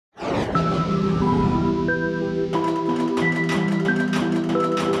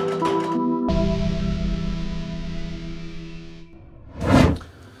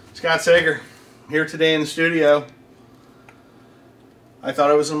Scott Sager here today in the studio. I thought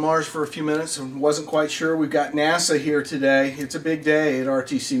I was on Mars for a few minutes and wasn't quite sure. We've got NASA here today. It's a big day at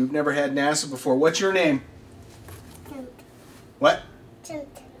RTC. We've never had NASA before. What's your name? Gent. What? Gent.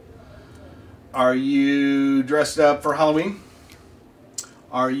 Are you dressed up for Halloween?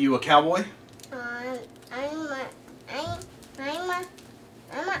 Are you a cowboy? I'm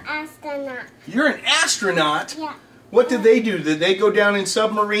an astronaut. You're an astronaut? Yeah. What did they do? Did they go down in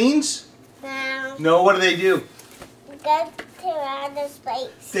submarines? No. No, what do they do? Go to outer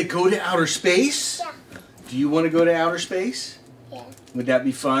space. They go to outer space? Yeah. Do you want to go to outer space? Yeah. Would that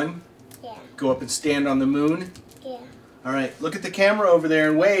be fun? Yeah. Go up and stand on the moon? Yeah. All right, look at the camera over there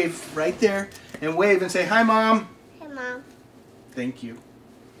and wave right there. And wave and say, "Hi, Mom." Hey, Mom. Thank you.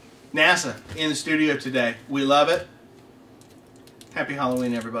 NASA in the studio today. We love it. Happy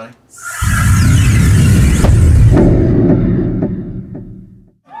Halloween, everybody.